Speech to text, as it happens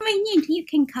Yin. You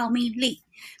can call me Lee.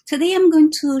 Today I'm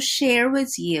going to share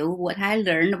with you what I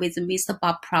learned with Mr.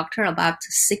 Bob Proctor about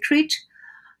the secret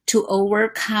to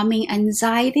overcoming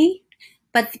anxiety.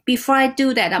 But before I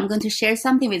do that, I'm going to share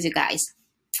something with you guys.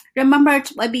 Remember,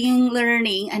 I've been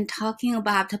learning and talking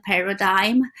about the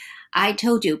paradigm. I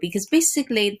told you, because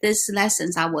basically these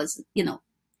lessons I was,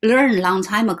 learned a long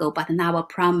time ago, but now I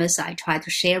promise I try to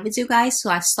share with you guys, so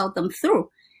I saw them through.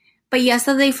 But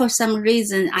yesterday, for some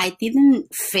reason, I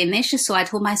didn't finish, so I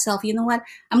told myself, you know what,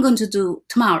 I'm going to do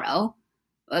tomorrow,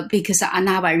 because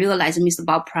now I realize Mr.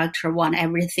 Bob Proctor won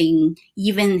everything.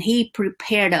 Even he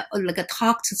prepared a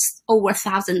talk over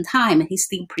 1,000 times. He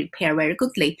still prepared very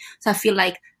goodly. So I feel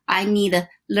like I need to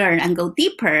learn and go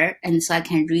deeper, and so I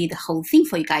can read the whole thing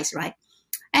for you guys, right?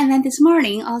 And then this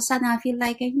morning, all of a sudden, I feel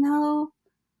like,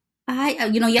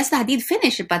 yesterday I did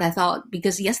finish it, but I thought,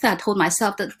 because yesterday I told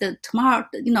myself that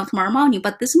tomorrow morning,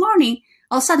 but this morning,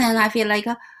 all of a sudden I feel like,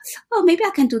 maybe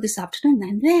I can do this afternoon.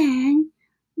 And then,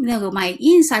 my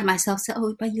inside myself said,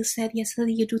 but you said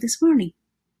yesterday you do this morning.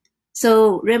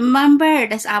 So remember,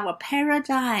 that's our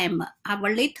paradigm, our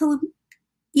little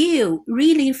you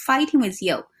really fighting with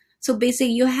you. So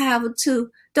basically you have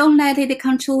to, don't let it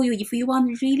control you. If you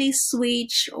want to really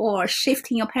switch or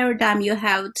shift in your paradigm, you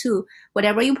have to,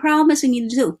 whatever you promise you need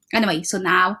to do. Anyway, so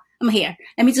now I'm here.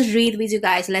 Let me just read with you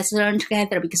guys. Let's learn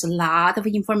together, because a lot of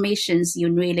information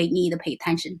you really need to pay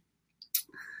attention.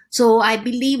 So I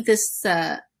believe this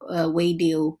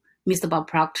video Mr. Bob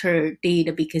Proctor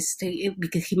did because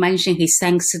he mentioned he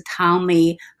thanks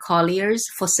Tommy Colliers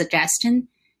for suggestion.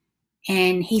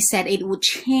 And he said it would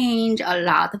change a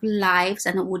lot of lives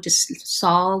and it would just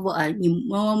solve an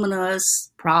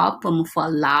enormous problem for a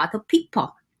lot of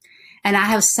people. And I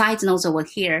have side notes over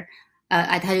here.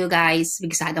 I tell you guys,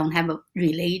 because I don't have a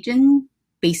religion.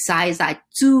 Besides, I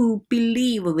do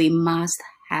believe we must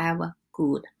have a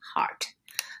good heart.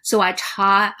 So I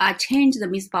changed the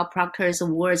Mr. Bob Proctor's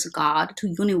words God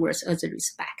to universe as a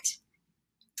respect.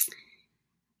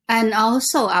 And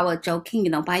also I was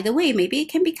joking, by the way, maybe it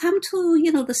can become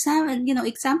to, the 7,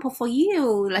 example for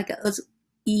you, like, as,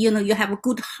 you have a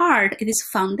good heart. It is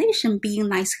foundation being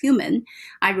nice human.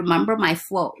 I remember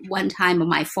one time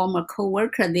my former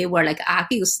coworker, they were like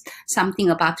arguing something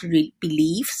about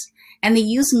beliefs, and they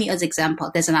used me as example.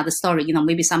 There's another story,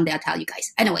 maybe someday I'll tell you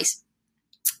guys. Anyways,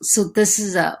 so this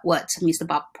is what Mr.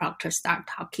 Bob Proctor started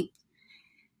talking.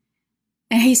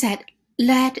 And he said,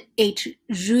 let it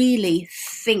really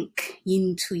sink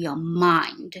into your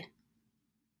mind.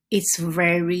 It's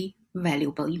very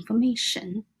valuable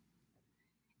information.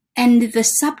 And the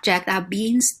subject I've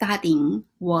been studying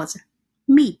was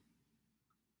me.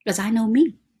 Because I know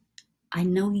me. I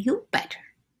know you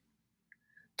better.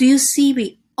 Do you see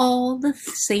we all the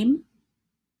same?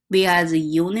 We are the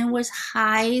universe's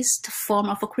highest form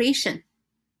of creation.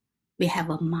 We have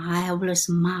a marvelous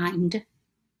mind.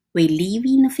 We live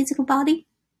in a physical body,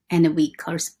 and we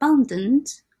correspond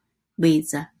with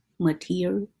the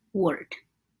material world.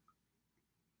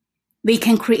 We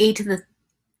can create the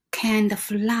kind of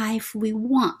life we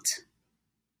want.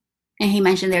 And he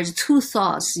mentioned there's 2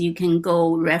 thoughts you can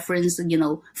go reference,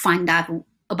 find out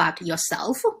about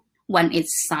yourself. One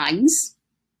is science.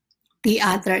 The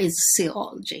other is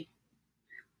theology.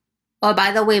 Oh,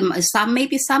 by the way,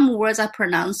 maybe some words are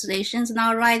pronunciations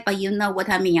not right, but you know what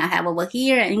I mean. I have over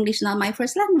here, English not my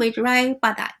first language, right?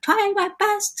 But I try my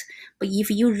best. But if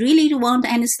you really want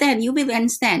to understand, you will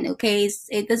understand, okay?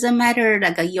 It doesn't matter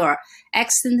like your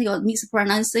accent or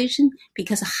mispronunciation,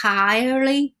 because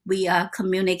highly we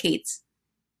communicate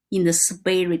in the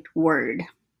spirit world.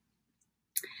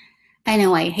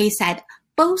 Anyway, he said,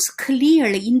 both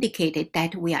clearly indicated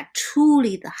that we are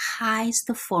truly the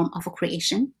highest form of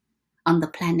creation on the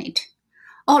planet.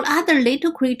 All other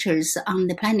little creatures on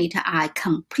the planet are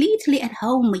completely at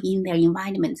home in their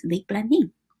environment. They blend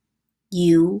in.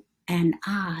 You and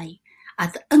I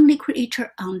are the only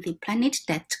creature on the planet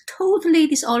that's totally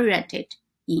disoriented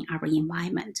in our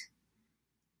environment.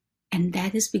 And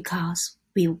that is because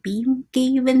we've been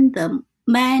given the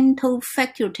mental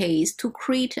faculties to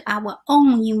create our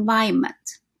own environment.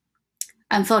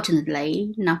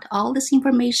 Unfortunately, not all this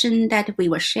information that we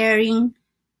were sharing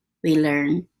we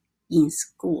learn in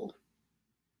school.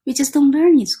 We just don't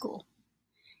learn in school.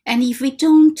 And if we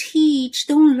don't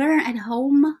learn at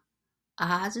home,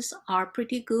 others are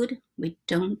pretty good. We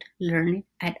don't learn it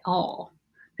at all.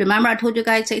 Remember I told you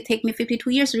guys it take me 52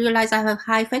 years to realize I have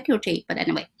high faculty. But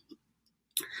anyway,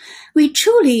 we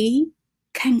truly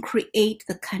can create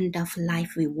the kind of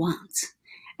life we want.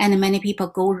 And many people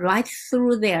go right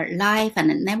through their life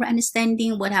and never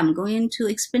understanding what I'm going to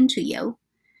explain to you.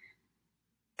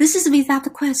 This is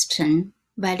without question.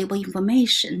 valuable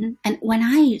information. And when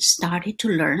I started to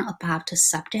learn about the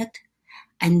subject,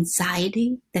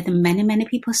 anxiety that many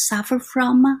people suffer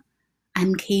from,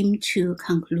 I came to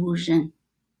conclusion.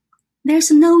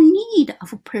 There's no need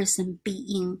of a person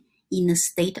being in a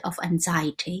state of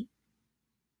anxiety.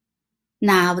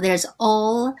 Now there's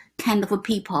all kind of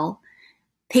people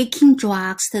taking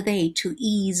drugs today to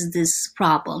ease this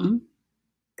problem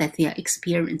that they are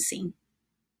experiencing.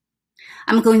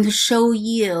 I'm going to show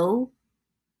you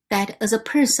that as a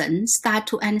person start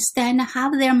to understand how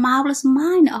their marvelous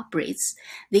mind operates,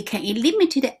 they can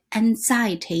eliminate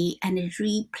anxiety and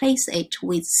replace it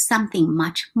with something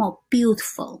much more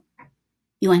beautiful.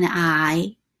 You and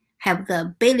I have the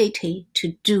ability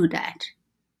to do that.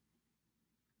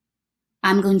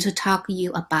 I'm going to talk to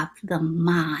you about the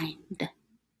mind.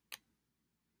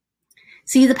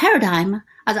 See, the paradigm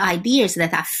are the ideas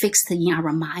that are fixed in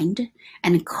our mind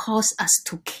and cause us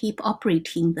to keep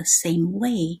operating the same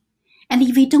way. And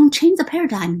if we don't change the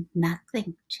paradigm,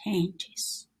 nothing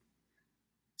changes.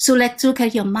 So let's look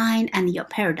at your mind and your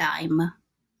paradigm.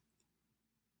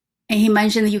 And he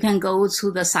mentioned you can go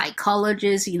to the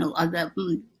psychologist, or the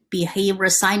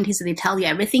behavioral scientists, they tell you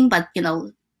everything, but,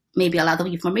 maybe a lot of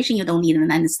information you don't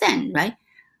even understand, right?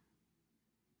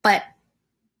 But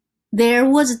there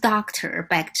was a doctor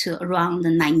back to around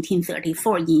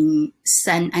 1934 in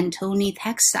San Antonio,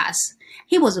 Texas.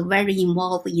 He was very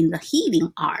involved in the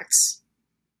healing arts.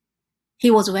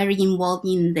 He was very involved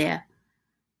in the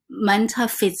mental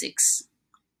physics,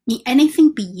 in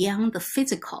anything beyond the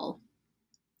physical.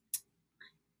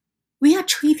 We are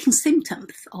treating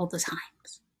symptoms all the time.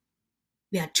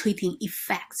 We are treating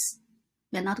effects.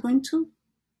 We are not going to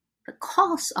the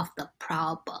cause of the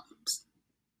problems.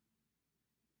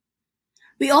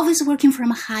 We're always working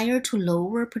from higher to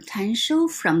lower potential,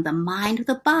 from the mind to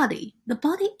the body. The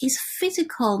body is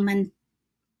physical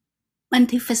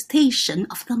manifestation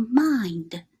of the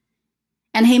mind.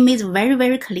 And he made very,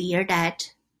 very clear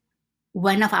that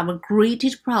one of our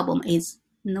greatest problems is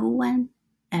no one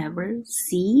ever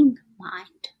seen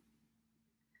mind.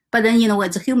 But then,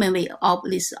 as a human, we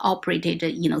always operated,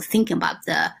 thinking about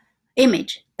the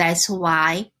image. That's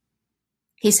why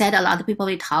he said a lot of people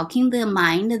are talking the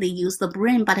mind, they use the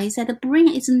brain, but he said the brain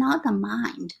is not the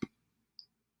mind.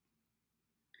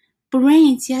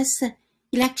 Brain is just an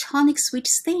electronic switch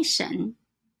station.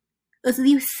 As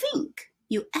you think,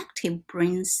 you active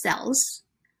brain cells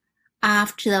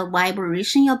after the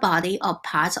vibration your body or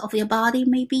parts of your body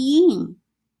may be in.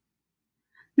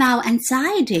 Now,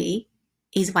 anxiety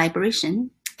is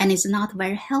vibration, and it's not a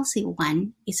very healthy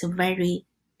one. It's a very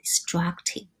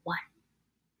destructive one.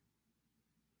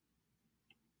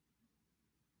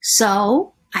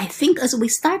 So I think as we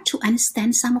start to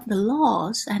understand some of the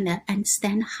laws and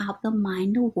understand how the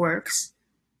mind works,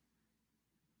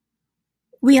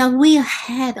 we are way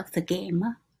ahead of the game.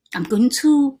 I'm going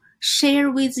to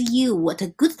share with you what a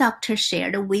good doctor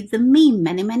shared with me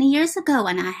many, many years ago,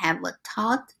 and I have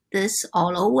taught this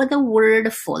all over the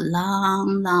world for a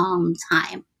long, long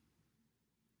time.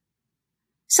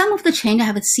 Some of the change I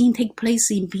have seen take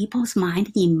place in people's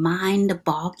mind in mind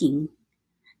boggling.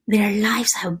 Their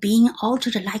lives have been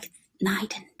altered like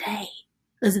night and day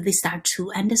as they start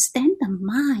to understand the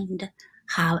mind,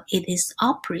 how it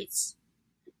operates.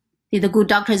 The good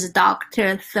doctor is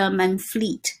Dr. Thurman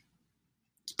Fleet.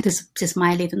 This is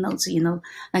my little notes,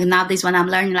 like nowadays when I'm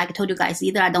learning, like I told you guys,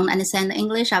 either I don't understand the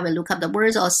English, I will look up the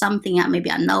words or something,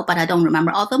 maybe I know, but I don't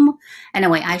remember all of them.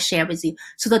 Anyway, I share with you.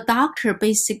 So the doctor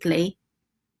basically,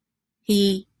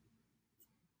 he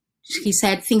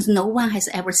said things no one has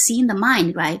ever seen the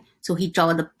mind, right? So he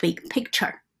drew the big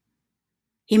picture.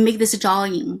 He made this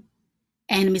drawing,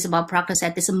 and Mr. Bob Proctor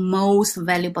said, this is the most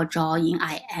valuable drawing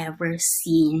I ever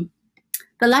seen.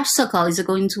 The large circle is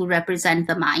going to represent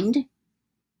the mind,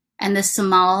 and the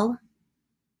small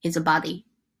is the body.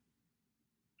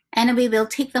 And we will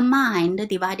take the mind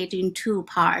divided in two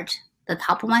parts. The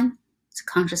top one is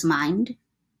conscious mind,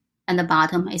 and the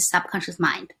bottom is subconscious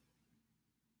mind.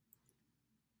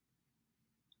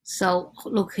 So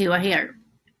look here.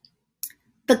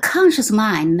 The conscious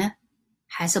mind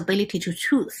has ability to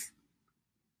choose.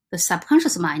 The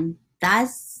subconscious mind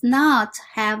does not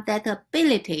have that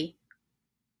ability.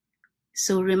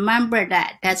 So remember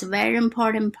that. That's a very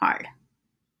important part.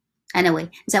 Anyway,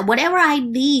 so whatever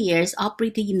ideas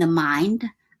operating in the mind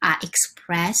are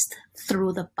expressed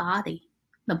through the body.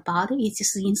 The body is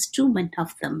just an instrument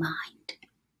of the mind.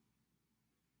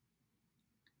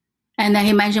 And then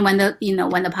he mentioned when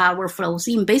the power flows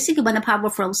in. Basically, when the power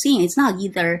flows in, it's not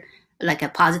either like a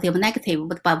positive or negative,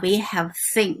 but we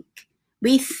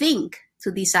think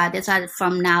to decide that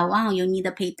from now on you need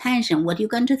to pay attention what you're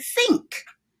going to think.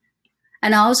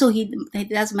 And also he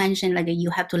does mention like you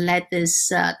have to let this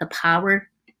the power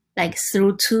like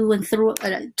through to and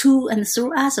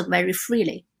through us very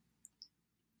freely.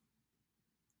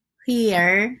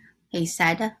 Here he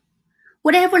said,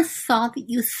 whatever thought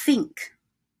you think,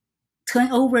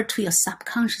 turn over to your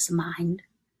subconscious mind.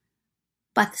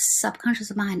 But the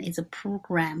subconscious mind is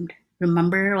programmed.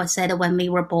 Remember I said when we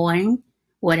were born,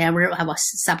 whatever our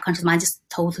subconscious mind is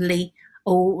totally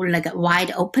like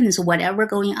wide open, so whatever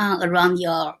going on around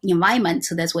your environment,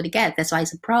 so that's what you get. That's why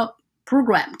it's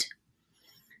programmed.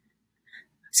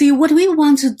 See, what we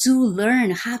want to do,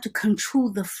 learn how to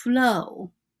control the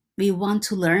flow. We want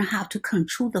to learn how to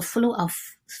control the flow of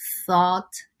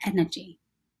thought energy.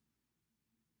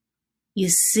 You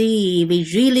see, we're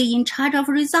really in charge of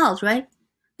results, right?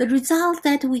 The result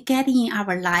that we get in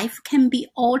our life can be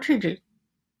altered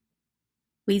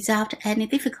without any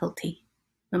difficulty.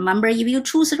 Remember, if you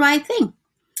choose the right thing.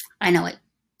 I know it.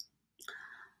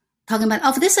 Talking about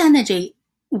of this energy,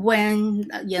 when,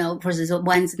 for instance,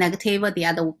 one's negative, the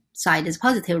other side is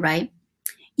positive, right?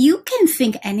 You can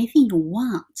think anything you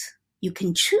want. You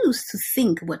can choose to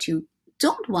think what you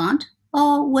don't want,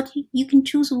 or you can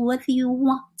choose what you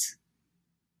want.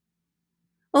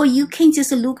 Or you can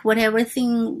just look whatever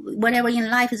in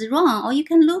life is wrong, or you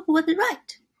can look what is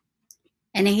right.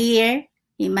 And here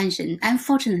he mentioned,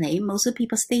 unfortunately, most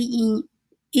people stay in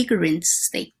ignorant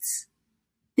states.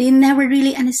 They never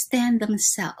really understand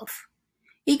themselves.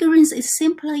 Ignorance is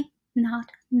simply not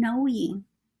knowing.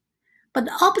 But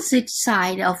the opposite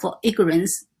side of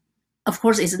ignorance, of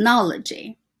course, is knowledge.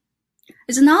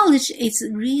 Its knowledge is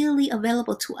really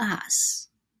available to us.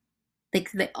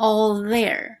 Like they're all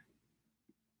there.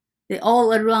 They're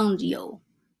all around you.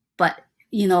 But,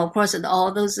 of course,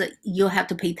 all those you have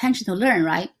to pay attention to learn,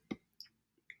 right?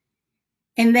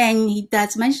 And then he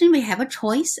does mention we have a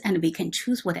choice and we can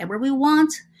choose whatever we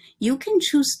want. You can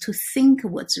choose to think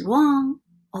what's wrong,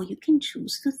 or you can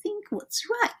choose to think what's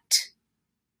right.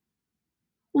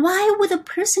 Why would a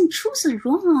person choose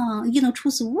wrong,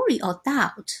 choose worry or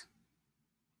doubt?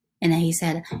 And then he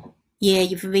said,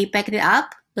 if we back it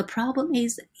up, the problem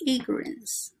is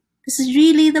ignorance. This is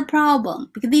really the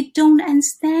problem because they don't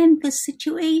understand the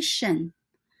situation.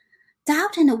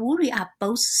 Doubt and worry are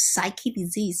both psychic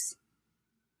disease.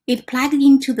 It plugs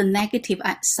into the negative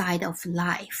side of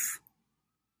life.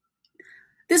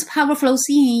 This power flows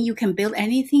in, you can build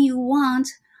anything you want,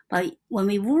 but when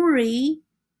we worry,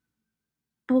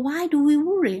 but why do we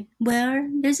worry? Well,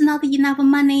 there's not enough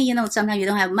money, sometimes you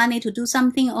don't have money to do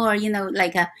something, or,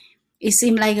 it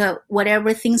seems like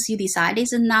whatever things you decide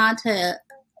is not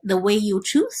the way you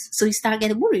choose, so you start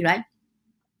getting worried, right?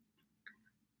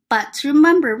 But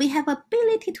remember, we have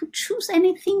ability to choose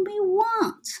anything we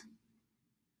want.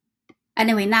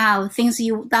 Anyway, now things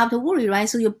you doubt worry, right?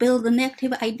 So you build a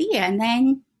negative idea, and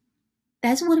then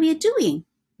that's what we're doing.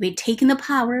 We're taking the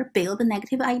power, build a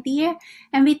negative idea,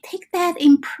 and we take that,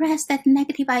 impress that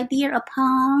negative idea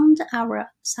upon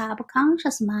our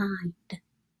subconscious mind.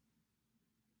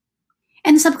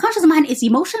 And the subconscious mind is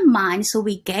emotion mind, so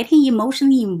we getting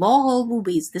emotionally involved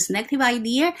with this negative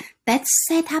idea that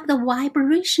set up the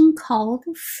vibration called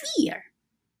fear.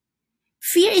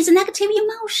 Fear is a negative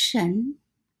emotion.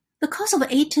 The cause of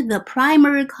it, the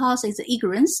primary cause is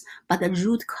ignorance, but the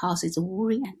root cause is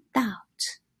worry and doubt.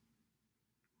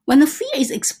 When the fear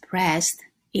is expressed,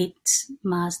 it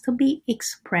must be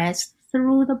expressed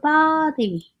through the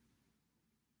body.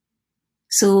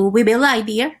 So we build an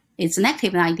idea. It's a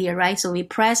negative idea, right? So we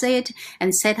press it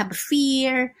and set up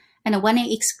fear. And when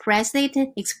it expresses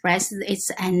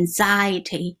its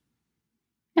anxiety.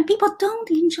 And people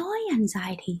don't enjoy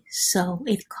anxiety. So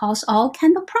it causes all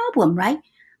kinds of problems, right?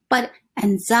 But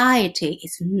anxiety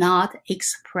is not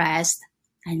expressed.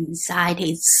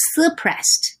 Anxiety is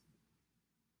suppressed.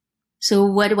 So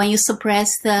when you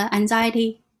suppress the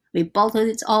anxiety, we bottle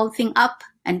it all thing up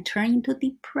and turn into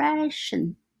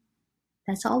depression.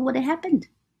 That's all what happened.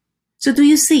 So do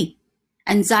you see?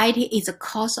 Anxiety is a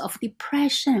cause of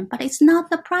depression, but it's not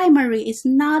the primary, it's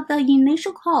not the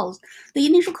initial cause. The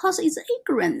initial cause is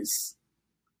ignorance.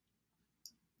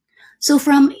 So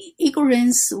from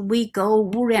ignorance, we go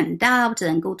worry and doubt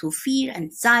and go to fear,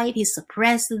 anxiety,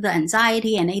 suppress the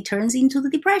anxiety, and it turns into the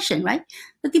depression, right?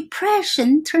 The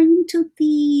depression turns into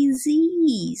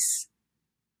disease.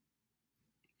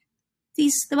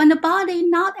 When the body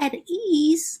not at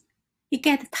ease, it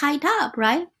gets tied up,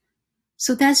 right?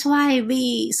 So that's why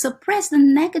we suppress the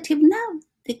negative now.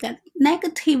 They get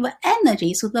negative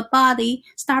energy, so the body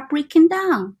start breaking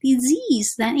down.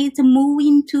 Disease, then it move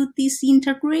into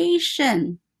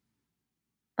disintegration.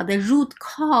 But the root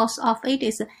cause of it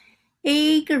is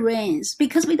ignorance,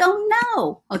 because we don't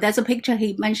know. Oh, that's a picture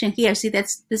he mentioned here. See,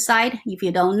 that's the side. If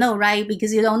you don't know, right?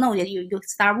 Because you don't know, you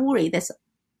start worry. That's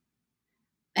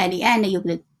at the end,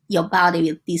 your body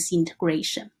will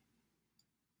disintegration.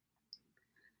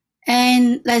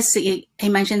 And let's see, he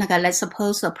mentioned, like, let's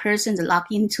suppose a person's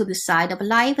locked into the side of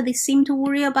life. They seem to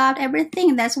worry about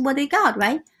everything. That's what they got,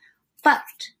 right? But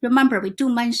remember, we do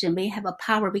mention we have a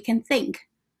power, we can think.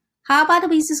 How about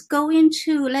we just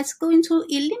let's go into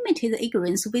eliminate the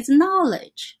ignorance with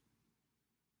knowledge.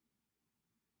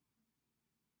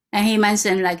 And he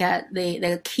mentioned, like,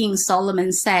 the King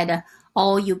Solomon said,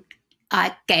 all you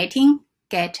are getting,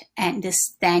 get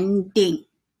understanding.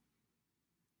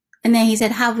 And then he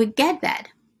said, how we get that?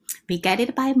 We get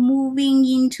it by moving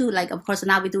into, like, of course,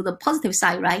 now we do the positive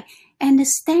side, right?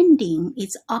 Understanding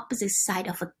is opposite side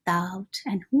of doubt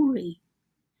and worry.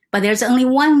 But there's only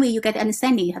one way you get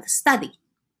understanding. You have to study.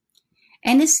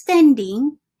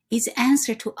 Understanding is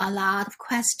answer to a lot of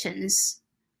questions.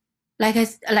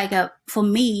 For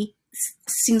me,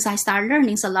 since I started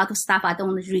learning, so a lot of stuff I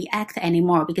don't react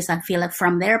anymore, because I feel like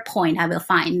from their point I will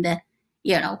find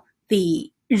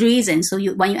the reason. So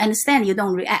when you understand, you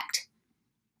don't react.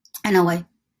 Anyway,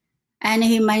 and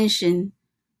he mentioned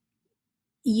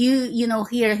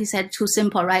here he said too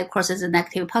simple, right? Of course, it's a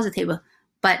negative, positive,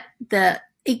 but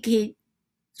it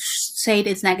said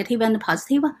it's negative and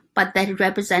positive, but that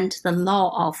represents the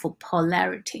law of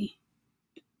polarity.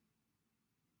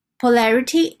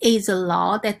 Polarity is a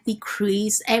law that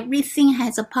decrees everything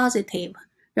has a positive.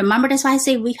 Remember, that's why I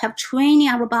say we have training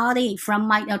our body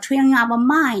training our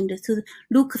mind to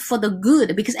look for the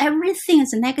good, because everything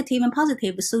is negative and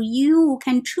positive. So you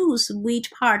can choose which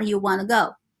part you want to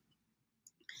go.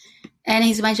 And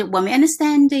he's mentioned when we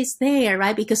understand it's there,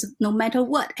 right? Because no matter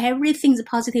what, everything is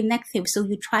positive, negative. So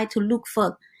you try to look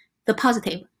for the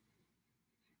positive.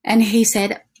 And he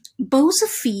said, both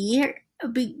fear,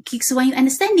 because when you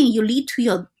understanding, you lead to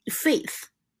your faith.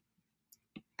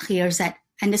 Here's that.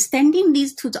 Understanding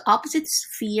leads to the opposite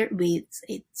sphere with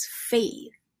its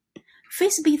faith.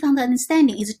 Faith based on the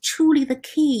understanding is truly the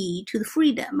key to the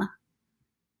freedom.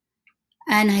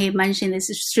 And he mentioned this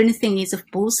strange thing is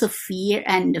both fear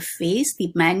and faith,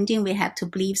 demanding we have to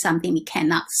believe something we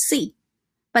cannot see.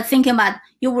 But thinking about,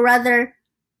 you would rather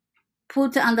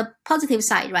put on the positive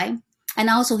side, right? And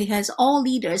also he has all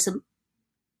leaders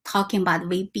talking about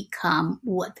we become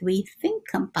what we think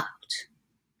about.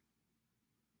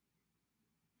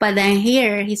 But then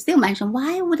here, he still mentioned,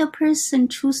 why would a person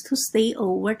choose to stay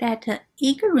over that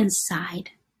ignorant side?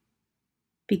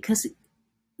 Because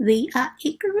they are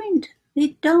ignorant.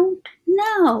 They don't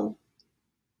know.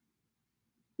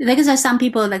 Like some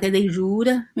people, like they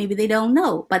rude, maybe they don't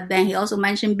know. But then he also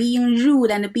mentioned being rude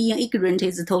and being ignorant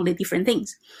is totally different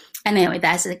things. And anyway,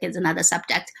 that's another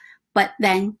subject. But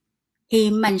then he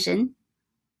mentioned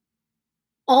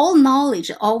all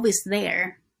knowledge always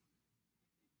there.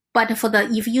 But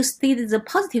if you stay the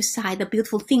positive side, the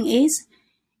beautiful thing is,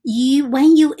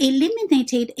 when you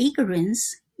eliminated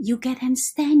ignorance, you get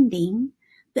understanding.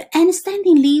 The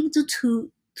understanding leads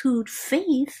to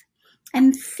faith,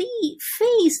 and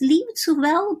faith leads to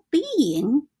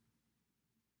well-being.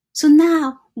 So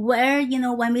now,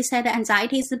 when we said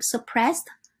anxiety is suppressed,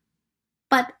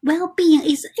 but well-being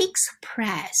is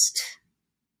expressed,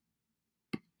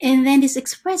 and then this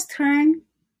expressed turn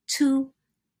to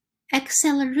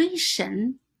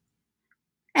acceleration,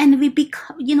 and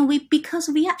because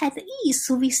we are at ease,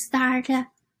 so we start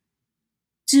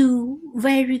to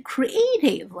very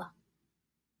creative.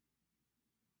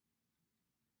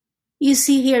 You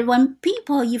see here, when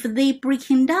people, if they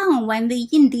breaking down, when they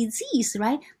in disease,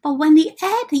 right? But when they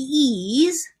at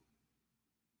ease,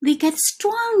 they get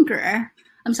stronger.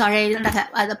 I'm sorry,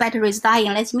 the battery is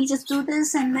dying. Let me just do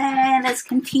this and then let's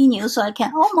continue so I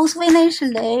can almost finish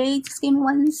late. Just give me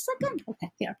 1 second.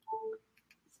 Okay, here.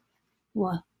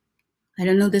 Well, I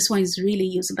don't know, this one is really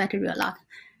use battery a lot.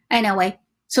 Anyway,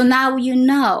 so now you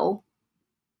know.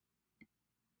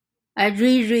 I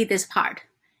reread this part.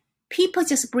 People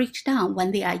just break down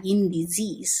when they are in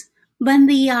disease. When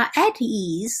they are at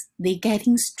ease, they're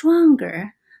getting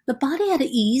stronger. The body at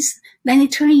ease, then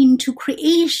it turns into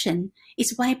creation.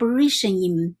 Its vibration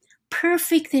in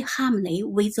perfect harmony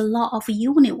with the law of the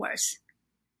universe.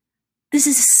 This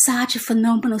is such a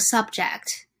phenomenal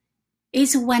subject.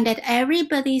 It's one that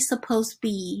everybody is supposed to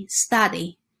be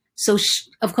study. So,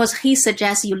 of course, he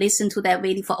suggests you listen to that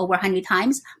video for over 100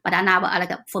 times. But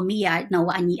for me, I know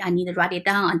I need to write it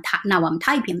down. And now I'm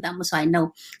typing them, so I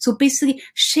know. So basically,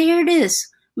 share this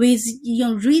with,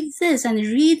 read this and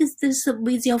read this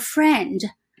with your friend.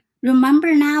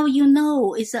 Remember now,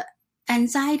 it's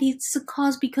Anxiety is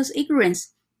caused because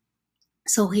ignorance.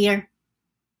 So here,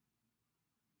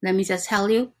 let me just tell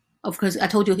you. Of course, I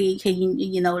told you he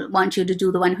wants you to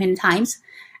do the 100 times.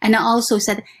 And I also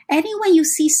said, anyone you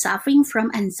see suffering from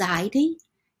anxiety,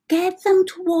 get them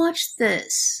to watch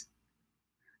this.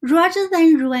 Rather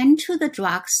than run to the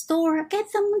drugstore, get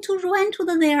them to run to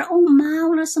their own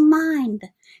marvelous mind.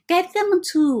 Get them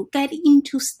to get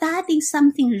into studying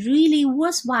something really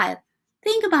worthwhile.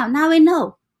 Think about, now we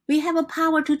know. We have a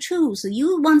power to choose.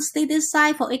 You want to stay this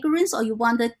side for ignorance, or you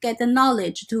want to get the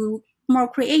knowledge to more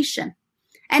creation.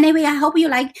 Anyway, I hope you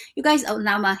guys, oh,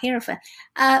 now my hair fan.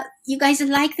 You guys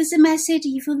like this message?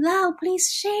 If you love, please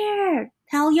share.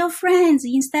 Tell your friends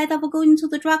instead of going to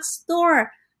the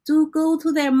drugstore. Do go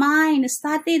to their mind,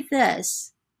 study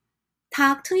this.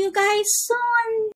 Talk to you guys soon.